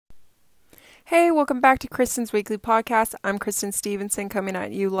Hey, welcome back to Kristen's Weekly Podcast. I'm Kristen Stevenson coming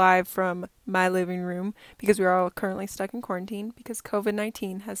at you live from my living room because we are all currently stuck in quarantine because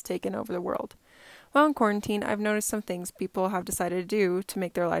COVID-19 has taken over the world. While in quarantine, I've noticed some things people have decided to do to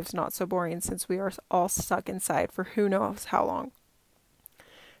make their lives not so boring since we are all stuck inside for who knows how long.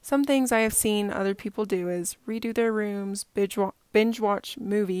 Some things I have seen other people do is redo their rooms, binge watch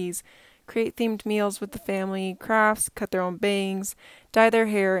movies, create themed meals with the family, crafts, cut their own bangs, dye their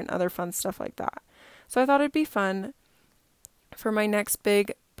hair, and other fun stuff like that. So I thought it'd be fun for my next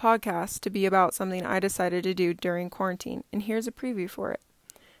big podcast to be about something I decided to do during quarantine, and here's a preview for it.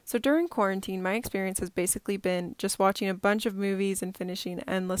 So during quarantine, my experience has basically been just watching a bunch of movies and finishing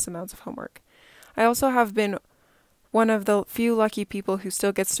endless amounts of homework. I also have been one of the few lucky people who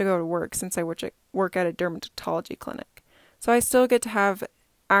still gets to go to work since I work at a dermatology clinic. So I still get to have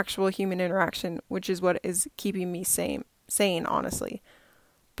actual human interaction, which is what is keeping me sane, honestly.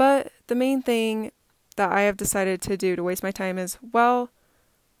 But the main thing that I have decided to do to waste my time is, well,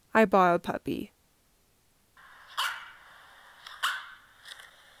 I bought a puppy.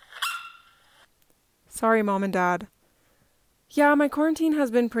 Sorry, Mom and Dad. Yeah, my quarantine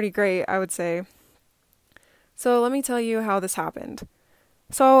has been pretty great, I would say. So let me tell you how this happened.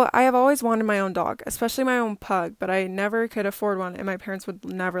 So I have always wanted my own dog, especially my own pug, but I never could afford one and my parents would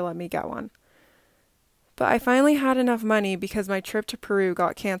never let me get one. But I finally had enough money because my trip to Peru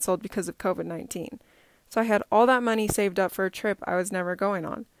got canceled because of COVID-19. So I had all that money saved up for a trip I was never going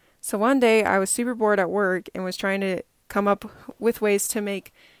on. So one day I was super bored at work and was trying to come up with ways to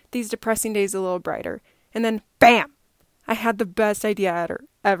make these depressing days a little brighter. And then, bam! I had the best idea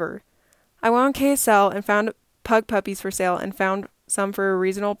ever. I went on KSL and found pug puppies for sale and found some for a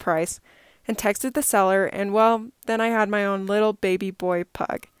reasonable price, and texted the seller, and well, then I had my own little baby boy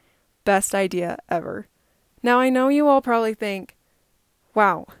pug. Best idea ever. Now I know you all probably think,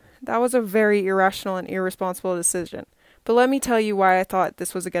 wow, that was a very irrational and irresponsible decision, but let me tell you why I thought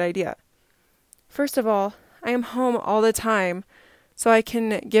this was a good idea. First of all, I am home all the time, so I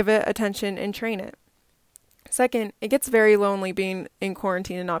can give it attention and train it. Second, it gets very lonely being in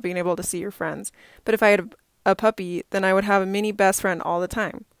quarantine and not being able to see your friends, but if I had a puppy, then I would have a mini best friend all the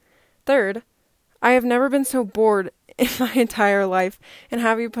time. Third, I have never been so bored in my entire life, and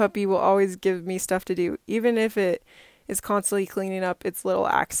having a puppy will always give me stuff to do, even if it is constantly cleaning up its little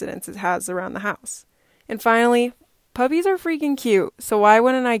accidents it has around the house. And finally, puppies are freaking cute, so why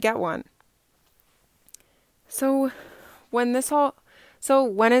wouldn't I get one? So when is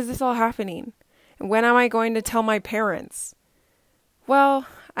this all happening? And when am I going to tell my parents? Well,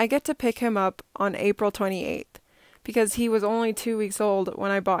 I get to pick him up on April 28th because he was only 2 weeks old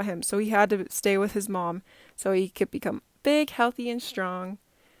when I bought him, so he had to stay with his mom so he could become big, healthy, and strong.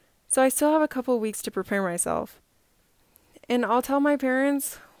 So I still have a couple weeks to prepare myself. And I'll tell my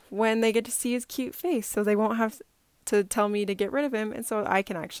parents when they get to see his cute face so they won't have to tell me to get rid of him and so I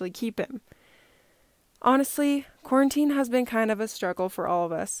can actually keep him. Honestly, quarantine has been kind of a struggle for all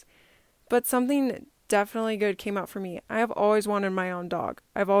of us, but something definitely good came out for me. I have always wanted my own dog.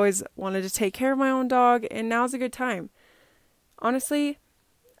 I've always wanted to take care of my own dog, and now's a good time. Honestly,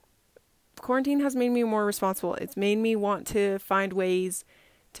 quarantine has made me more responsible. It's made me want to find ways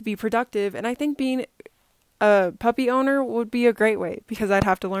to be productive, and I think being a puppy owner would be a great way because I'd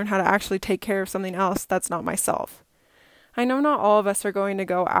have to learn how to actually take care of something else that's not myself. I know not all of us are going to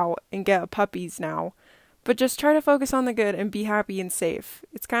go out and get puppies now, but just try to focus on the good and be happy and safe.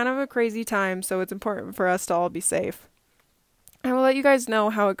 It's kind of a crazy time, so it's important for us to all be safe. I will let you guys know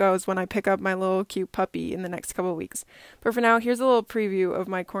how it goes when I pick up my little cute puppy in the next couple of weeks. But for now, here's a little preview of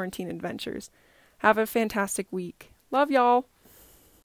my quarantine adventures. Have a fantastic week. Love y'all!